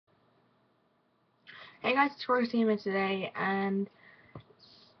Hey guys, it's Rosie here today, and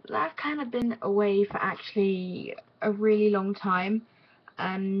I've kind of been away for actually a really long time,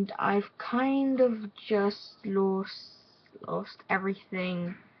 and I've kind of just lost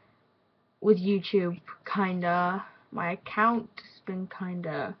everything with YouTube. Kinda, my account has been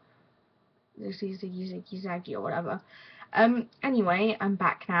kinda ziggy or whatever. Anyway, I'm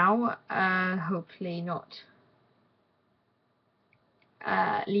back now. Hopefully not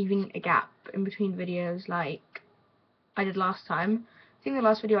leaving a gap in between videos like I did last time. I think the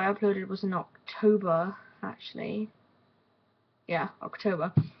last video I uploaded was in October, actually. Yeah,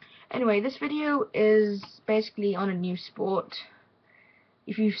 October. Anyway, this video is basically on a new sport.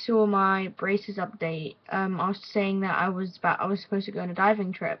 If you saw my braces update, I was saying that I was supposed to go on a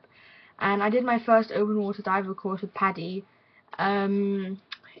diving trip, and I did my first open water diver course with Paddy in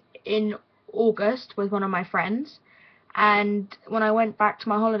August with one of my friends. And when I went back to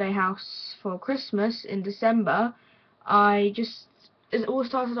my holiday house for Christmas in December, it all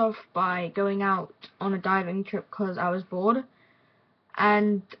started off by going out on a diving trip because I was bored,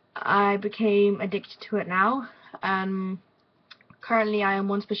 and I became addicted to it now. Currently I am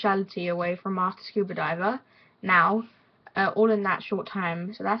one specialty away from Master Scuba Diver now, all in that short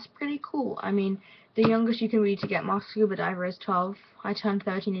time, so that's pretty cool. I mean, the youngest you can be to get Master Scuba Diver is 12. I turned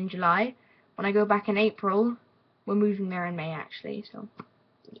 13 in July. When I go back in April, we're moving there in May actually, so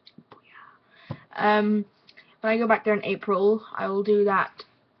when I go back there in April, I will do that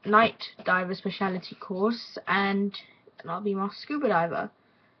night diver specialty course, and I'll be Master Scuba Diver.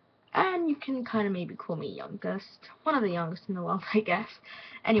 And you can kind of maybe call me youngest. One of the youngest in the world, I guess.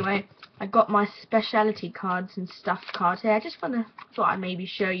 Anyway, I got my specialty cards and stuffed cards here. I just thought I'd maybe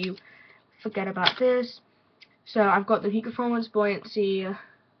show you. Forget about this. So I've got the peak performance buoyancy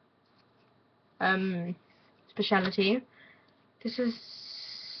specialty. This is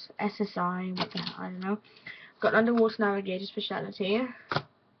SSI. What the hell? I don't know. Got underwater navigator specialty.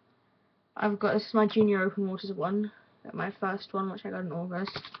 This is my junior open waters one, my first one, which I got in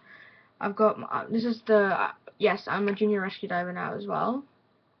August. I've got this is the yes, I'm a junior rescue diver now as well.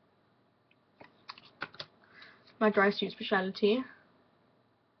 My dry suit specialty.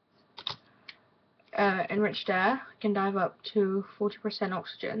 Enriched air, I can dive up to 40%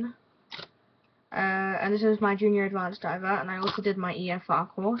 oxygen. And this is my junior advanced diver, and I also did my EFR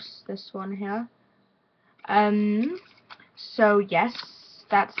course, this one here. So yes,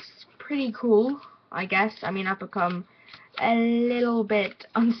 that's pretty cool, I guess. I mean, I've become a little bit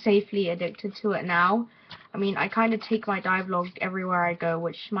unsafely addicted to it now. I mean, I kind of take my dive log everywhere I go,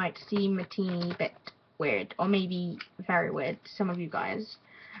 which might seem a teeny bit weird, or maybe very weird to some of you guys.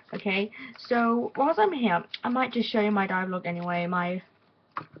 Okay, so whilst I'm here, I might just show you my dive log anyway, my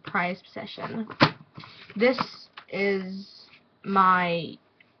prized possession. This is my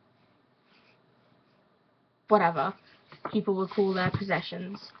whatever people would call their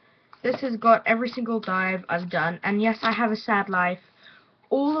possessions. This has got every single dive I've done, and yes, I have a sad life.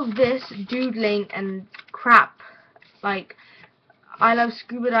 All of this doodling and crap, like I love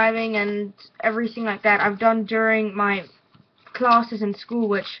scuba diving and everything like that, I've done during my classes in school,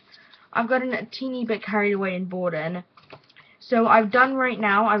 which I've gotten a teeny bit carried away and bored in. So let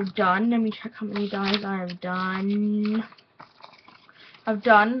me check how many dives I've done. I've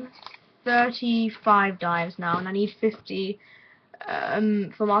done 35 dives now, and I need 50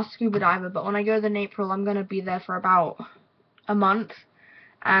 for Master Scuba Diver, but when I go there in April, I'm going to be there for about a month,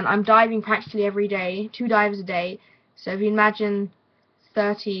 and I'm diving practically every day, 2 dives a day, so if you imagine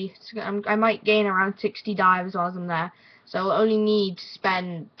 30, I might gain around 60 dives while I'm there, so I'll only need to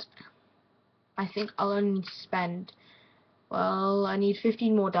spend, well, I need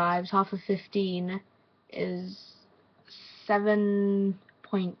 15 more dives. Half of 15 is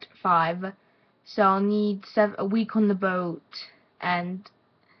 7.5. So I'll need a week on the boat, and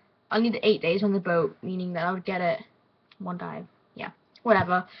I'll need 8 days on the boat, meaning that I would get it one dive. Yeah,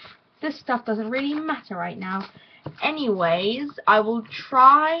 whatever. This stuff doesn't really matter right now. Anyways, I will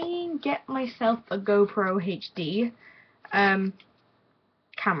try and get myself a GoPro HD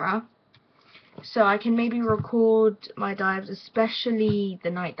camera, so I can maybe record my dives, especially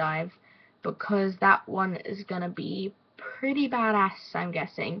the night dive, because that one is gonna be pretty badass, I'm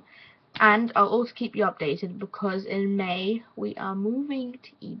guessing. And I'll also keep you updated, because in May we are moving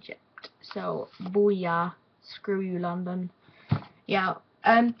to Egypt. So booyah, screw you London. Yeah.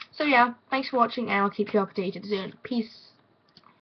 So yeah, thanks for watching, and I'll keep you updated soon. Peace.